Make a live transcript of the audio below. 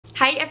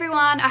Hey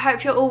everyone, I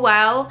hope you're all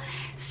well.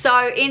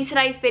 So in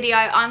today's video,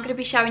 I'm going to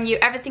be showing you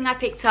everything I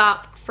picked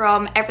up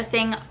from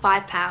Everything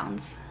 5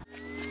 Pounds.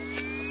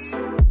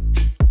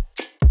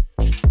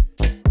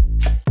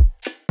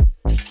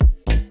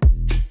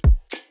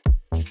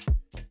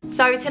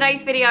 So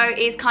today's video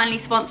is kindly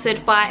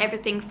sponsored by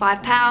Everything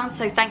 5 Pounds,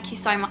 so thank you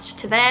so much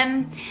to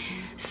them.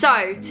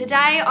 So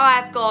today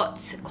I've got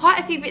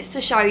quite a few bits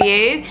to show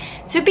you.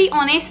 To be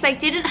honest, they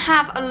didn't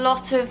have a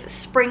lot of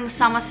spring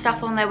summer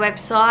stuff on their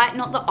website,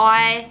 not that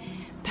I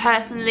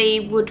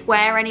personally would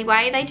wear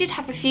anyway. They did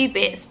have a few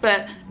bits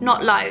but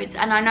not loads,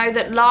 and I know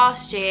that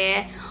last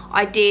year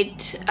I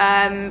did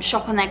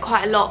shop on there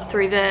quite a lot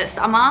through the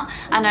summer,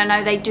 and I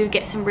know they do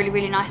get some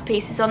really nice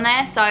pieces on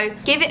there. So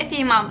give it a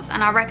few months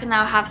and I reckon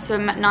they'll have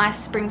some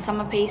nice spring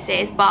summer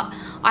pieces, but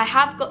I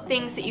have got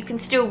things that you can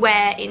still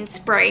wear in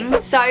spring.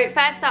 So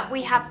first up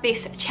we have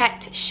this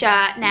checked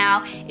shirt.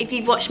 Now if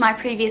you've watched my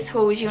previous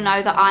hauls, you'll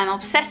know that I'm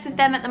obsessed with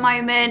them at the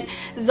moment.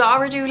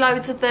 Zara do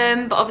loads of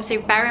them, but obviously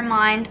bear in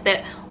mind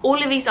that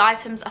all of these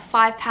items are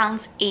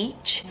 £5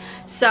 each,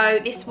 so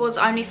this was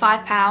only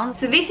 £5.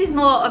 So this is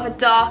more of a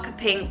darker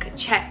pink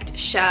checked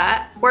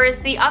shirt, whereas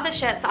the other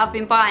shirts that I've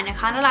been buying are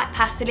kind of like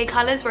pastel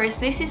colours, whereas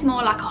this is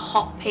more like a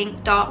hot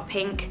pink, dark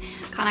pink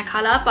kind of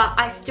colour, but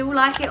I still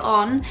like it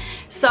on.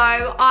 So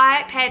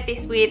I paired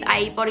this with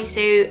a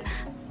bodysuit,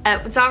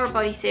 Zara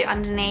bodysuit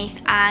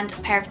underneath, and a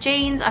pair of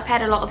jeans. I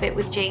paired a lot of it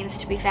with jeans,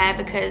 to be fair,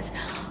 because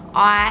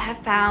I have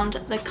found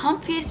the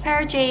comfiest pair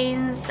of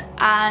jeans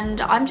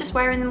and I'm just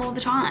wearing them all the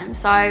time,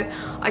 so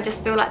I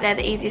just feel like they're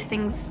the easiest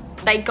things.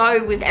 They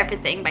go with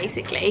everything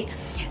basically.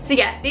 So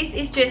yeah, this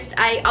is just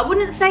I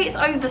wouldn't say it's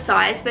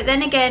oversized, but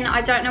then again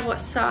I don't know what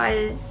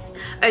size.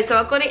 Oh, so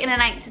I got it in an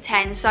 8 to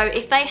 10, so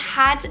if they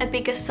had a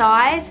bigger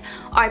size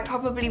I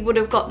probably would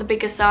have got the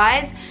bigger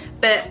size,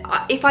 but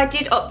if I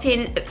did opt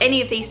in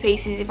any of these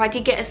pieces, if I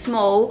did get a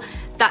small,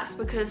 that's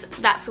because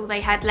that's all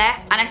they had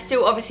left, and I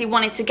still obviously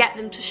wanted to get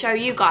them to show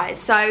you guys.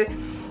 So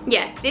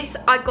yeah, this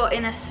I got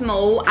in a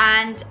small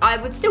and I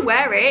would still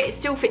wear it. It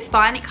still fits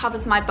fine. It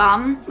covers my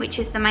bum, which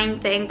is the main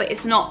thing, but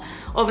it's not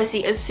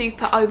obviously as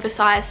super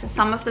oversized as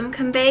some of them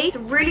can be. It's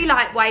really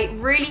lightweight,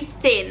 really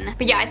thin,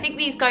 but yeah, I think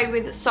these go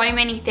with so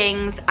many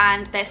things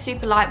and they're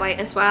super lightweight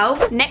as well.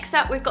 Next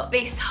up we've got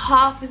this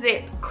half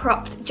zip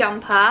cropped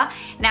jumper.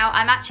 Now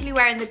I'm actually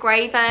wearing the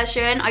grey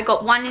version. I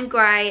got one in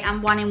grey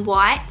and one in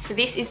white, so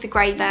this is the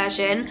grey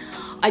version.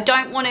 I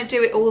don't want to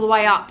do it all the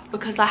way up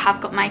because I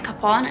have got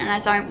makeup on and I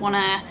don't want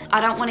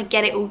to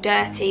get it all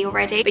dirty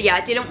already. But yeah,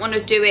 I didn't want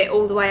to do it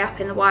all the way up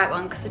in the white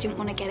one because I didn't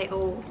want to get it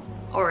all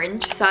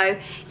orange. So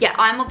yeah,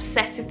 I'm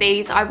obsessed with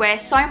these. I wear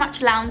so much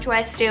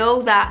loungewear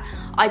still that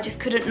I just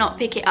couldn't not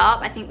pick it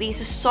up. I think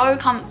these are so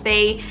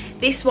comfy.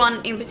 This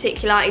one in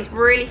particular is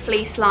really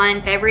fleece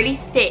lined. They're really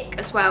thick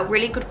as well,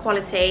 really good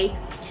quality.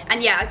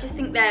 And yeah, I just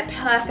think they're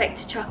perfect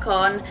to chuck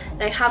on.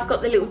 They have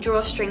got the little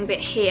drawstring bit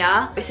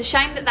here. It's a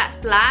shame that that's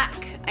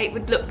black. It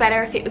would look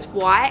better if it was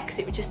white because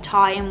it would just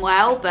tie in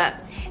well,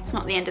 but it's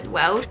not the end of the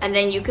world. And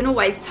then you can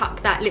always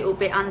tuck that little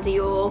bit under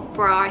your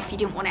bra if you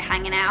didn't want it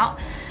hanging out.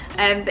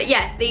 But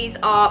yeah, these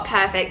are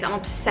perfect. I'm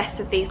obsessed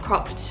with these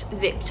cropped,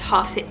 zipped,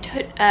 half zipped,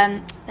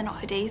 they're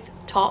not hoodies,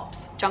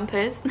 tops,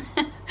 jumpers.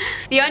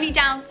 The only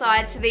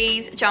downside to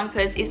these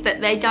jumpers is that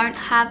they don't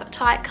have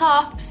tight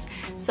cuffs.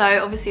 So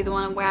obviously the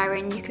one I'm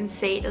wearing, you can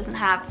see it doesn't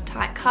have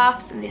tight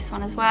cuffs, and this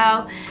one as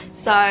well.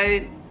 So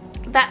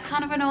that's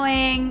kind of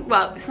annoying.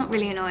 Well, it's not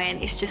really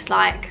annoying, it's just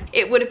like,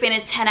 it would have been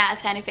a 10 out of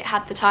 10 if it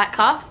had the tight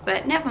cuffs,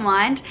 but never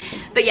mind.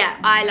 But yeah,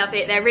 I love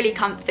it. They're really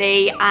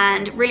comfy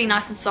and really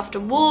nice and soft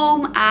and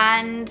warm,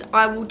 and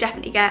I will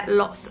definitely get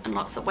lots and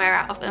lots of wear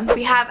out of them.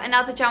 We have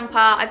another jumper.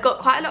 I've got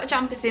quite a lot of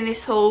jumpers in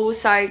this haul,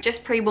 so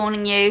just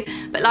pre-warning you,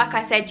 but like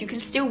I said, you can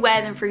still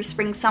wear them through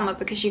spring summer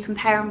because you can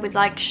pair them with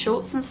like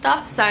shorts and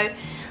stuff. So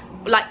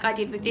like I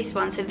did with this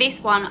one. So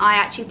this one I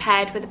actually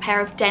paired with a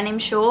pair of denim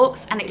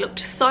shorts and it looked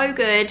so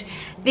good.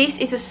 This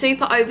is a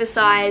super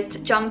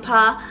oversized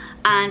jumper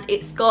and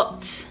it's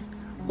got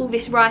all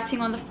this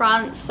writing on the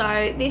front.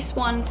 So this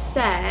one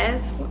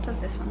says, what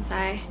does this one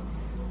say?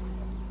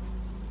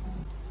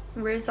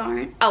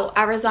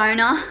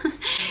 Arizona.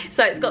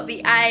 So it's got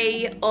the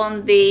A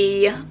on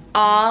the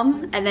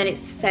arm and then it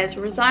says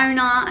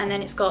Arizona, and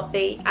then it's got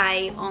the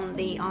A on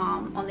the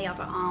arm, on the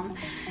other arm.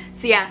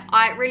 So yeah,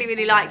 I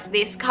really liked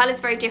this. Colour's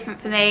very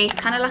different for me. It's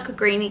kind of like a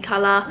greeny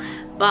colour,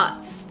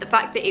 but the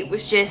fact that it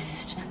was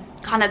just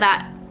kind of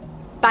that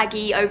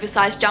baggy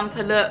oversized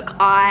jumper look,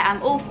 I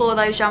am all for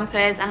those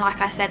jumpers. And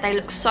like I said, they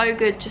look so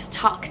good just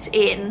tucked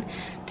in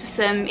to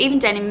some even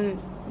denim,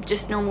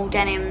 just normal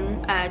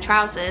denim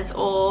trousers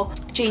or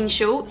jean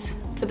shorts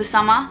for the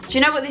summer. Do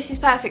you know what this is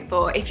perfect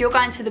for? If you're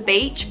going to the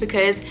beach,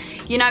 because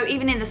you know,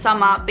 even in the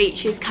summer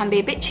beaches can be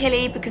a bit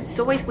chilly because it's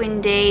always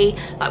windy.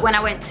 Like when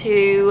I went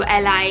to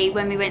LA,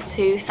 when we went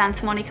to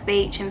Santa Monica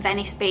Beach and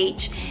Venice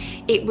Beach,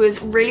 it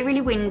was really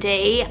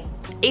windy.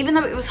 Even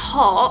though it was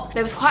hot,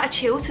 there was quite a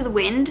chill to the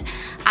wind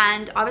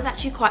and I was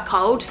actually quite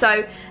cold.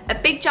 So a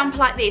big jumper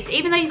like this,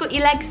 even though you've got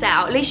your legs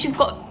out, at least you've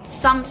got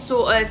some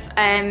sort of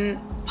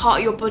part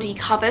of your body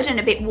covered and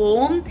a bit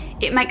warm,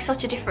 it makes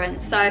such a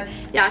difference. So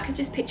yeah, I could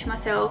just picture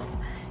myself,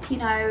 you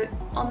know,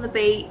 on the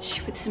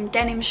beach with some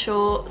denim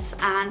shorts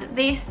and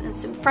this and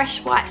some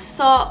fresh white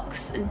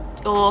socks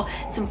or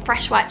some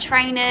fresh white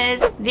trainers.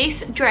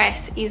 This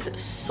dress is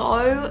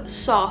so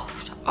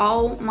soft,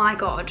 oh my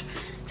god.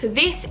 So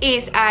this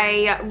is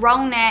a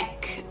roll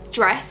neck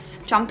dress,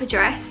 jumper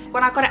dress.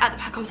 When I got it at the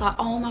pack, I was like,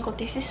 oh my god,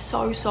 this is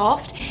so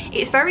soft.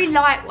 It's very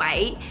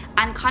lightweight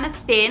and kind of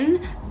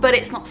thin, but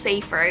it's not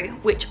see-through,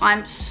 which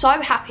I'm so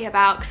happy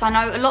about, because I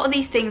know a lot of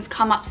these things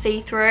come up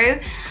see-through,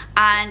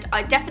 and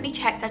I definitely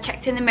checked. I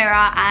checked in the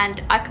mirror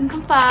and I can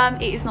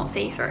confirm it is not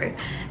see-through.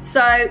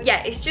 So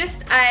yeah, it's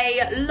just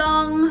a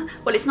long,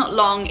 well, it's not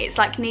long, it's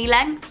like knee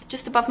length,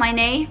 just above my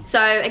knee.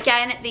 So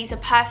again, these are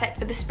perfect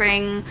for the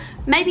spring,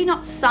 maybe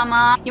not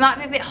summer. You might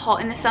be a bit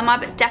hot in the summer,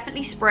 but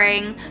definitely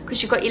spring,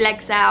 because you've got your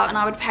legs out, and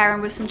I would pair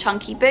them with some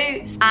chunky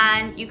boots,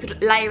 and you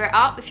could layer it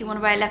up if you want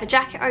to wear a leather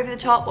jacket over the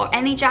top, or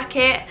any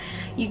jacket,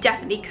 you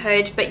definitely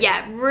could. But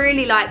yeah,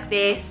 really like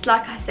this.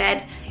 Like I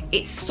said,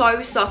 it's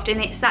so soft,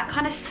 and it's that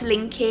kind of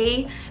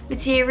slinky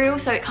material,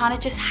 so it kind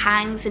of just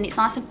hangs and it's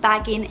nice and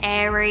baggy and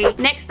airy.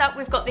 Next up,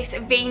 we've got this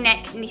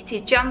v-neck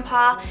knitted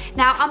jumper.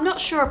 Now, I'm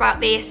not sure about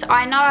this.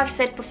 I know I've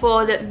said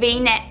before that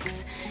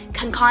v-necks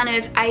can kind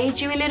of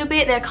age you a little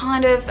bit. They're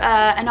kind of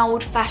an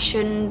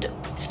old-fashioned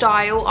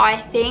style,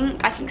 I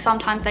think. I think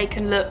sometimes they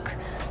can look,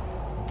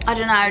 I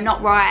don't know,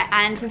 not right.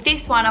 And with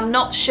this one, I'm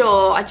not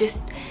sure.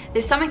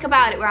 There's something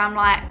about it where I'm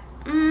like,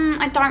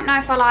 I don't know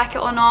if I like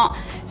it or not.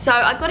 So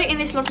I got it in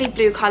this lovely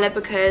blue colour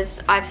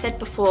because I've said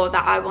before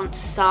that I want to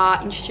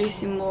start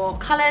introducing more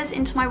colours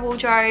into my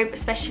wardrobe,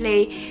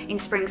 especially in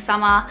spring,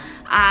 summer.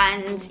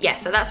 And yeah,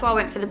 so that's why I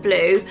went for the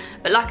blue.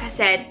 But like I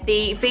said,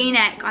 the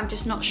v-neck I'm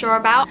just not sure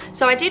about.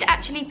 So I did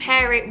actually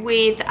pair it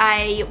with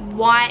a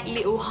white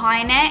little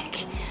high neck.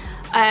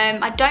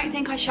 I don't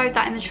think I showed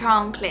that in the try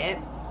on clip,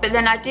 but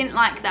then I didn't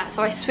like that,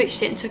 so I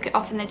switched it and took it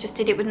off and then just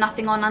did it with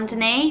nothing on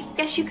underneath. I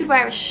guess you could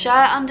wear a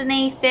shirt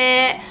underneath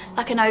it,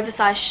 like an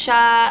oversized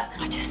shirt.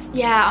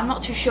 Yeah, I'm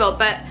not too sure,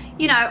 but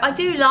you know, I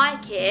do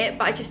like it,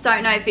 but I just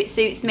don't know if it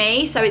suits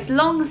me. So it's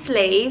long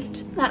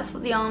sleeved, that's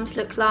what the arms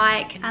look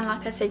like, and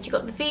like I said, you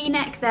got the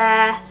v-neck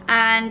there,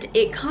 and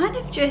it kind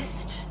of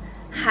just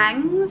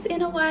hangs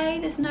in a way.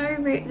 There's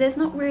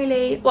not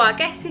really, well, I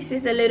guess this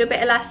is a little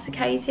bit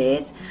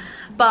elasticated,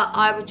 but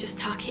I would just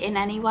tuck it in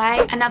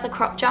anyway. Another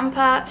crop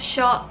jumper,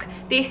 shock.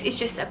 This is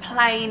just a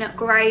plain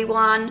grey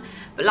one,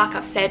 but like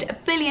I've said a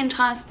billion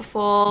times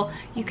before,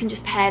 you can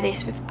just pair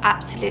this with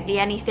absolutely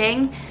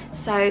anything.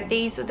 So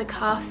these are the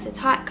cuffs, the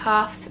tight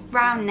cuffs,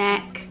 round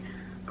neck,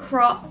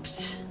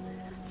 cropped,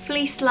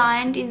 fleece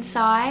lined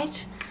inside.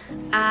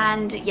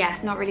 And yeah,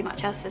 not really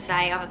much else to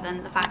say other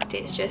than the fact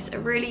it's just a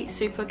really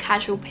super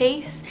casual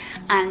piece,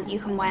 and you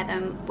can wear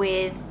them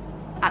with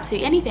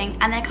absolutely anything,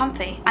 and they're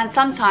comfy. And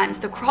sometimes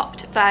the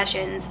cropped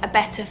versions are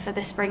better for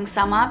the spring,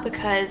 summer,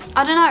 because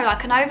I don't know,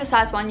 like an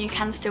oversized one you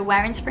can still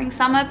wear in spring,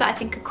 summer, but I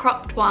think a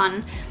cropped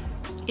one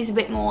is a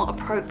bit more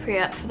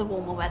appropriate for the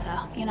warmer weather,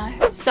 you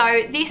know.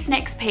 So this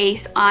next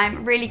piece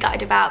I'm really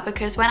gutted about,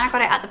 because when I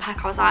got it at the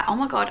pack I was like, oh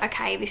my god,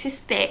 okay, this is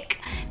thick,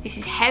 this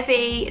is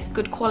heavy, it's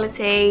good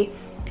quality.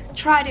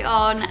 Tried it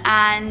on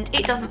and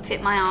it doesn't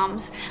fit my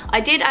arms.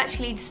 I did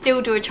actually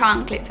still do a try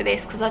on clip for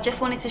this because I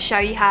just wanted to show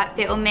you how it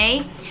fit on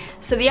me.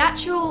 So the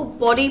actual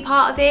body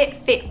part of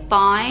it fit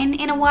fine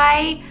in a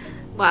way.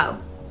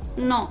 Well,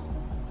 not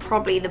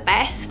probably the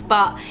best,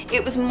 but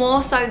it was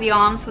more so the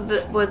arms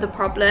were the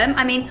problem.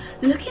 I mean,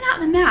 looking at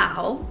them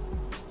now,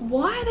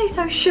 why are they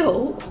so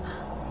short?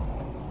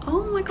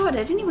 Oh my god,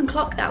 I didn't even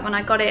clock that when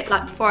I got it,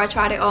 like before I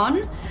tried it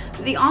on.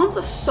 But the arms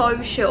are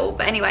so short.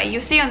 But anyway, you'll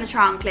see on the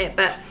try on clip,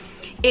 but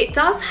it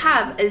does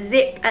have a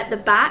zip at the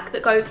back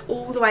that goes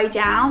all the way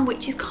down,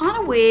 which is kind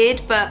of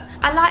weird, but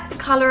I like the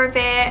colour of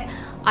it.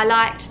 I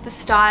liked the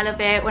style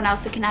of it when I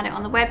was looking at it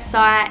on the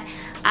website,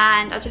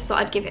 and I just thought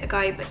I'd give it a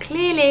go, but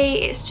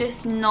clearly it's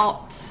just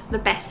not the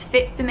best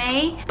fit for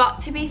me.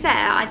 But to be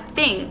fair, I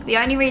think the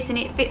only reason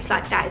it fits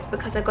like that is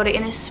because I got it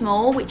in a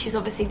small, which is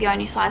obviously the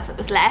only size that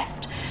was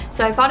left.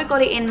 So if I'd have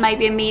got it in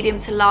maybe a medium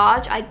to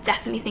large, I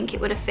definitely think it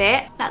would have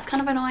fit. That's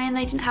kind of annoying,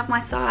 they didn't have my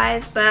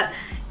size, but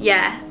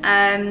yeah,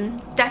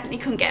 definitely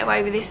couldn't get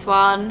away with this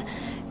one.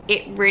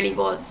 It really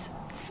was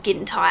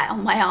skin tight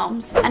on my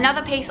arms.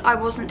 Another piece I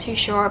wasn't too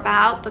sure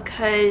about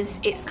because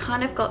it's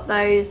kind of got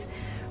those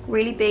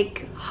really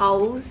big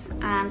holes,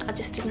 and I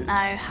just didn't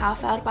know how I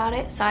felt about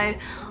it. So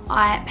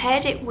I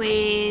paired it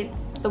with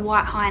the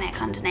white high neck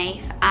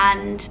underneath,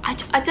 and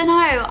I don't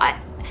know,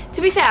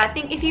 to be fair, I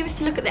think if you was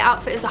to look at the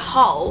outfit as a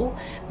whole,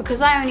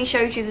 because I only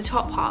showed you the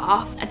top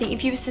half, I think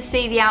if you was to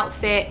see the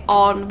outfit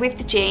on with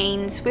the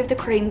jeans, with the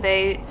cream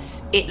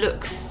boots, it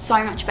looks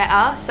so much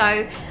better. So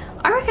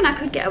I reckon I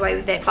could get away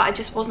with it, but I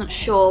just wasn't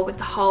sure with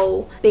the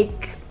whole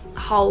big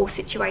hole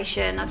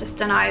situation. I just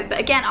don't know. But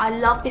again, I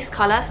love this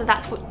colour, so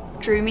that's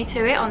what drew me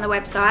to it on the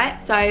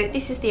website. So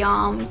this is the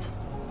arms.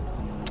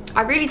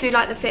 I really do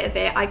like the fit of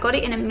it. I got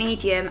it in a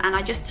medium and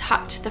I just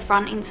tucked the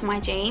front into my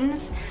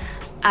jeans.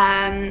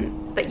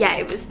 But yeah,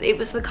 it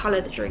was the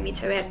colour that drew me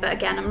to it. But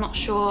again, I'm not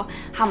sure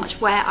how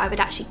much wear I would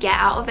actually get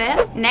out of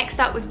it. Next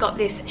up, we've got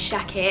this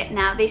jacket.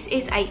 Now this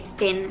is a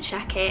thin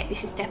jacket.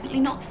 This is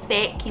definitely not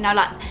thick, you know,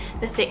 like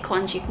the thick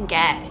ones you can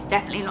get. It's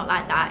definitely not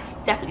like that. It's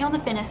definitely on the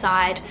thinner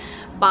side,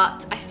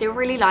 but I still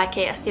really like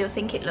it. I still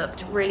think it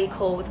looked really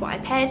cool with what I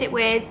paired it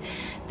with.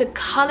 The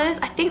colours,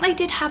 I think they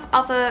did have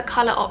other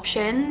colour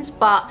options,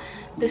 but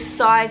the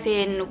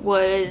sizing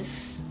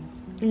was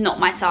not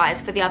my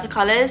size for the other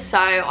colours, so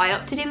I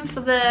opted in for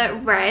the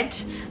red.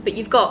 But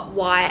you've got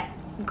white,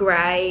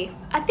 grey.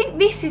 I think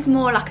this is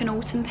more like an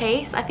autumn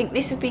piece. I think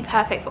this would be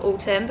perfect for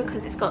autumn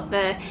because it's got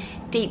the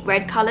deep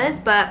red colours,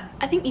 but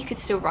I think you could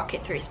still rock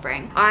it through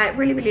spring. I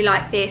really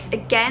like this.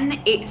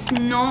 Again, it's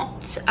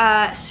not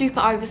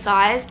super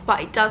oversized, but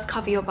it does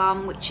cover your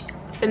bum, which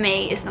for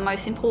me is the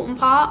most important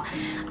part,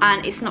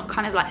 and it's not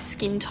kind of like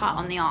skin tight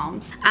on the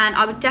arms. And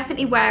I would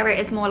definitely wear it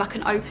as more like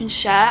an open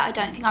shirt. I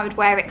don't think I would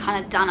wear it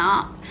kind of done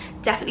up.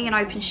 Definitely an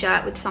open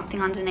shirt with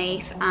something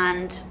underneath,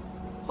 and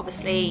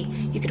obviously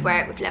you could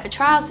wear it with leather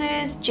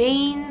trousers,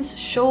 jeans,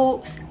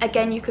 shorts.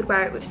 Again, you could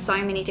wear it with so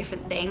many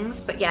different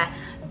things, but yeah,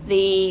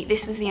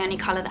 this was the only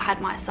colour that had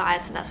my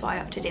size, so that's why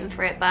I opted in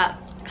for it, but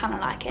kind of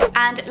like it.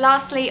 And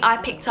lastly, I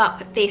picked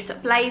up this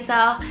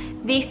blazer.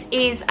 This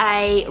is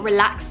a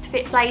relaxed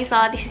fit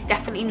blazer. This is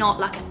definitely not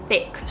like a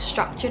thick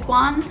structured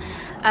one,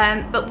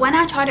 but when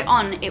I tried it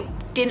on, it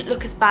didn't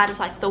look as bad as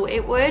I thought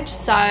it would,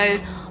 so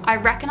I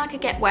reckon I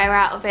could get wear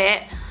out of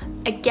it.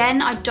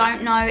 Again, I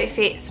don't know if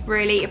it's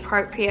really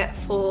appropriate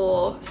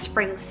for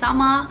spring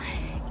summer.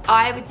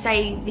 I would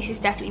say this is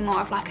definitely more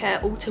of like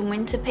a autumn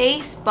winter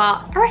piece,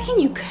 but I reckon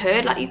you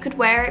could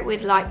wear it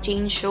with like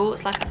jean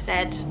shorts, like I've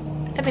said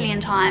a billion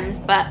times,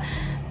 but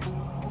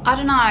I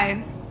don't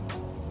know.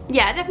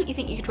 Yeah, I definitely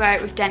think you could wear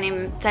it with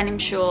denim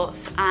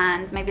shorts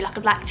and maybe like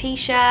a black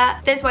t-shirt.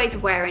 There's ways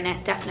of wearing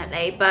it,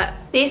 definitely. But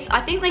this,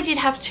 I think they did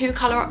have two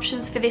colour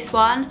options for this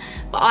one,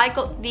 but I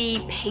got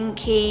the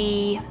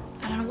pinky,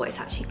 I don't know what it's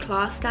actually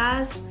classed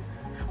as.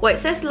 Well,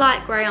 it says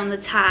light grey on the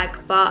tag,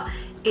 but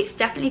it's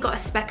definitely got a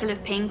speckle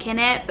of pink in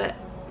it, but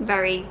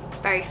very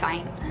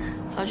faint.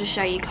 So I'll just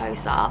show you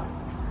close up.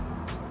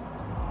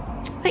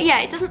 But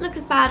yeah, it doesn't look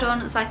as bad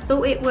on as I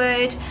thought it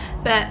would,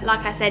 but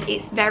like I said,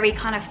 it's very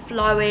kind of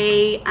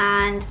flowy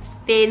and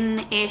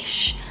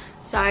thin-ish,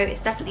 so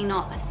it's definitely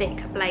not a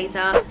thick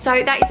blazer.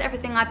 So that is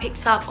everything I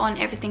picked up on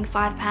Everything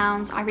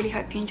 £5. I really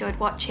hope you enjoyed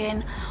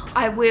watching.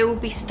 I will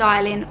be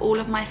styling all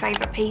of my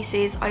favourite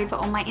pieces over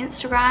on my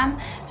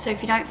Instagram, so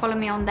if you don't follow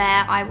me on there,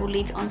 I will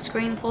leave it on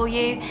screen for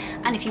you.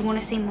 And if you want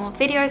to see more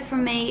videos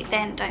from me,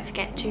 then don't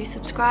forget to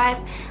subscribe,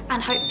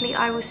 and hopefully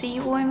I will see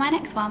you all in my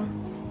next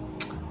one.